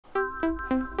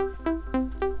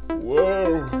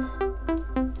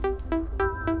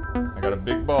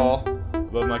ball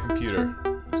above my computer.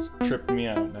 It's tripping me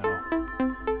out now.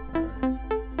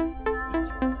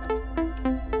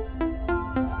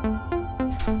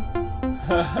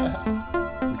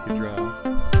 We could draw a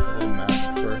little map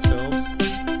for ourselves.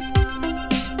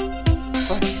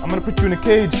 I'm gonna put you in a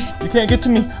cage. You can't get to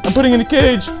me. I'm putting you in a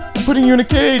cage. I'm putting you in a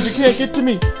cage. You can't get to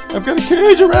me. I've got a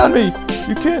cage around me.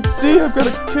 You can't see. I've got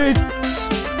a cage.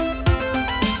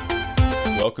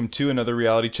 Welcome to another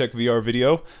RealityCheckVR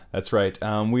video. That's right,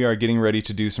 we are getting ready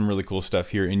to do some really cool stuff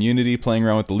here in Unity, playing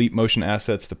around with the Leap Motion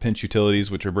assets, the pinch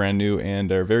utilities, which are brand new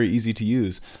and are very easy to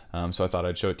use. So I thought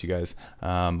I'd show it to you guys.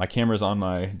 My camera's on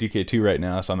my DK2 right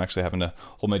now, so I'm actually having to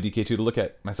hold my DK2 to look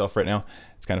at myself right now.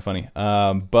 It's kind of funny.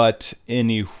 But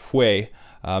anyway,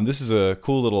 this is a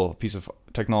cool little piece of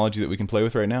technology that we can play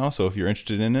with right now, so if you're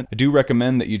interested in it, I do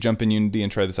recommend that you jump in Unity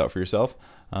and try this out for yourself.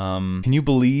 Can you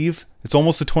believe it's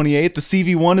almost the 28th? The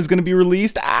CV1 is going to be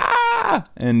released.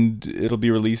 And it'll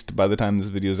be released by the time this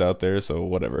video is out there, so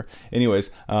whatever. Anyways,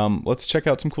 let's check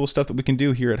out some cool stuff that we can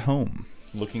do here at home.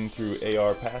 Looking through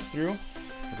AR pass-through,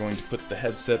 we're going to put the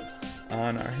headset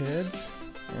on our heads.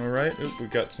 Alright, we've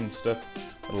got some stuff,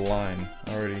 a line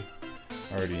already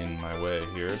in my way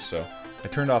here, so I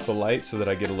turned off the light so that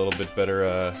I get a little bit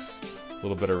better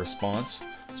response.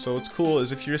 So what's cool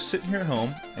is if you're just sitting here at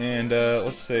home and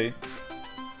let's say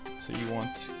you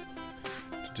want to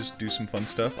just do some fun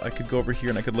stuff, I could go over here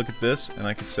and I could look at this and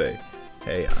I could say,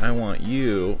 hey, I want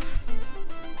you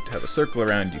to have a circle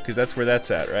around you, because that's where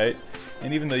that's at, right?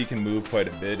 And even though you can move quite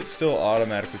a bit, it still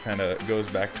automatically kind of goes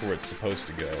back to where it's supposed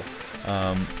to go.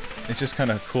 It's just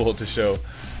kind of cool to show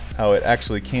how it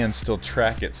actually can still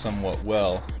track it somewhat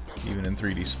well, even in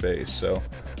 3D space. So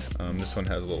this one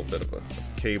has a little bit of a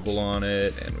cable on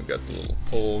it, and we've got the little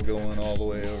pole going all the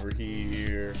way over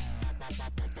here.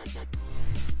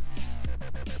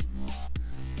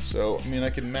 So, I mean, I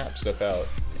can map stuff out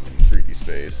in 3D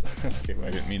space. Okay, well,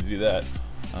 I didn't mean to do that.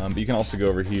 But you can also go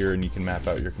over here and you can map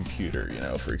out your computer, you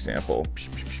know, for example.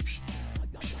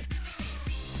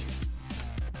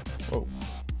 Whoa.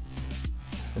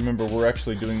 Remember, we're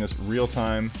actually doing this real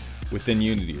time within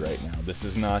Unity right now. This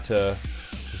is not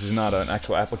an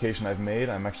actual application I've made.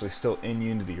 I'm actually still in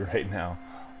Unity right now.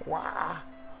 Wow.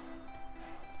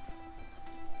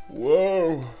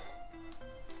 Whoa.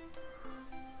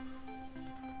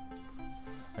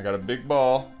 I got a big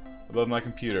ball above my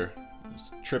computer.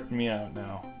 It's tripped me out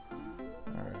now.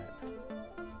 Alright.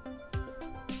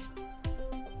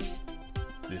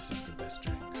 This is the best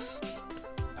drink.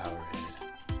 Powerade.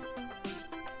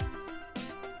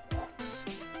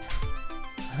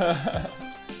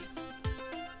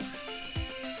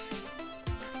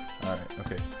 Alright,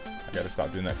 okay. I gotta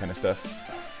stop doing that kind of stuff.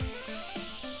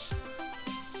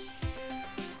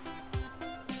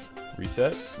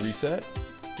 Reset, reset.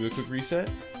 Do a quick reset.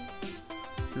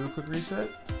 Do a quick reset.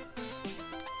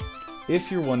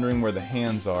 If you're wondering where the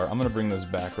hands are, I'm going to bring those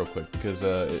back real quick because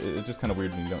it's just kind of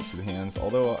weird when you don't see the hands.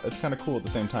 Although it's kind of cool at the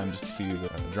same time just to see the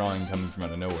drawing coming from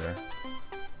out of nowhere.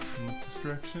 In this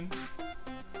direction.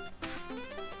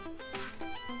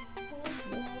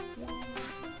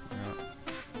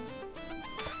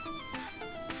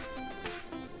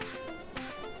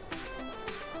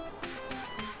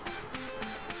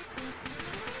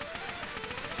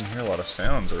 I can hear a lot of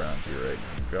sounds around here right now.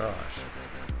 Gosh.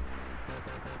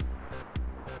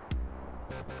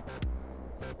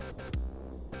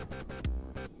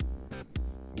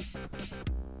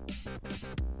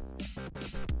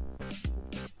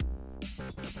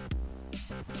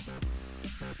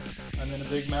 I'm in a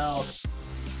big mouse.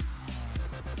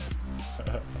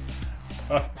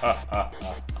 Okay.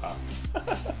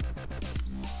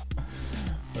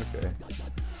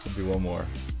 I'll do one more.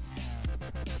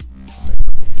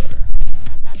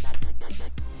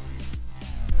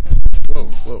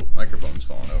 Whoa, microphone's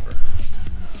falling over.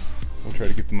 We'll try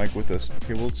to get the mic with us.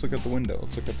 Okay, well, let's look out the window.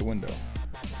 Let's look out the window.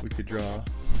 We could draw a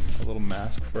little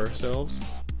mask for ourselves.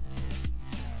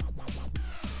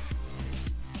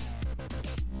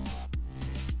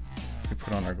 We could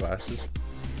put on our glasses.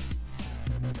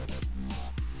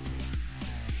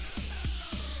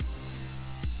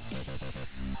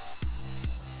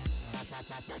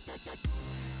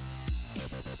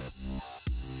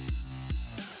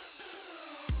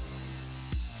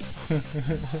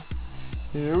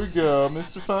 Here we go,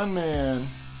 Mr. Funman.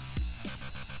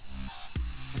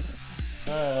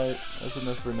 Alright, that's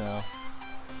enough for now.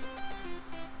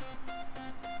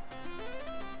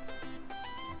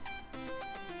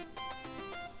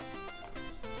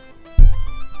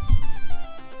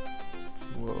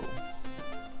 Whoa.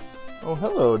 Oh,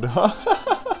 hello, dog.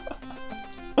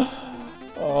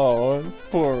 Oh,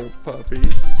 poor puppy.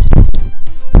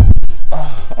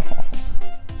 Oh.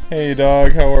 Hey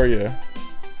dog, how are you?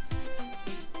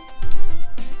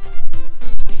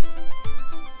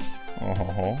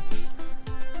 Oh,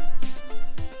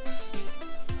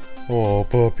 oh,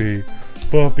 puppy,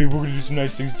 puppy, we're gonna do some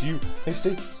nice things to you. Hey,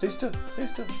 stay still,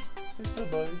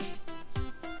 buddy.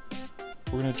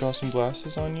 We're gonna draw some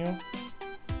glasses on you.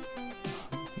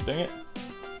 Dang it.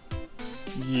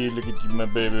 Yeah, look at you, my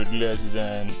baby with glasses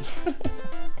on.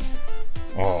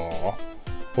 Oh,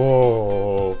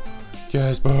 oh,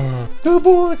 Casper, good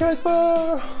boy,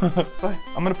 Casper. Bye.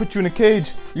 I'm gonna put you in a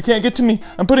cage. You can't get to me.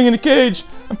 I'm putting you in a cage.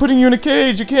 I'm putting you in a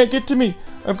cage. You can't get to me.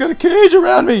 I've got a cage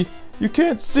around me. You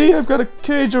can't see. I've got a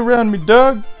cage around me,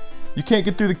 Doug. You can't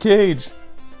get through the cage.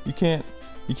 You can't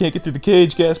get through the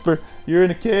cage, Casper. You're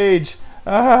in a cage.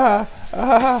 Ah,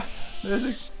 ah.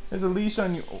 There's a leash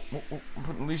on you. Oh, I'm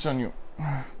putting a leash on you.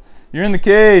 You're in the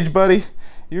cage, buddy.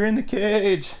 You're in the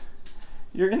cage.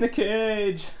 You're in the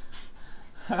cage.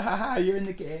 You're in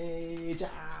the cage.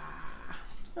 Ah.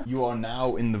 You are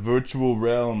now in the virtual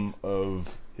realm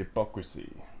of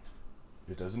hypocrisy.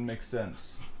 It doesn't make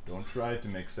sense. Don't try to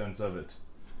make sense of it.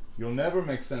 You'll never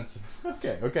make sense of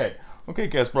it. Okay,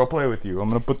 Casper, I'll play with you. I'm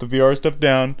gonna put the VR stuff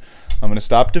down. I'm gonna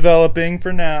stop developing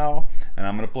for now, and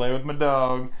I'm gonna play with my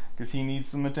dog, because he needs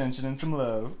some attention and some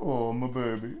love. Oh, my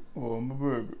baby. Oh, my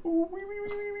baby. Oh, wee, wee, wee,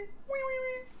 wee, wee, wee,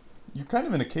 wee. You're kind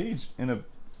of in a cage, in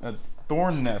a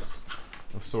thorn nest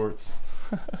of sorts.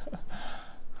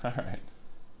 Alright.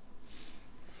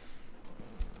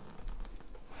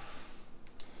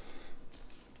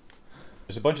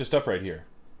 There's a bunch of stuff right here.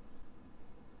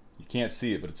 You can't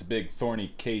see it, but it's a big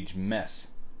thorny cage mess,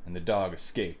 and the dog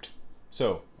escaped.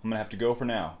 So, I'm gonna have to go for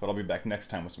now, but I'll be back next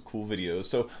time with some cool videos.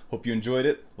 So, hope you enjoyed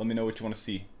it. Let me know what you want to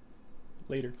see.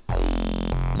 Later.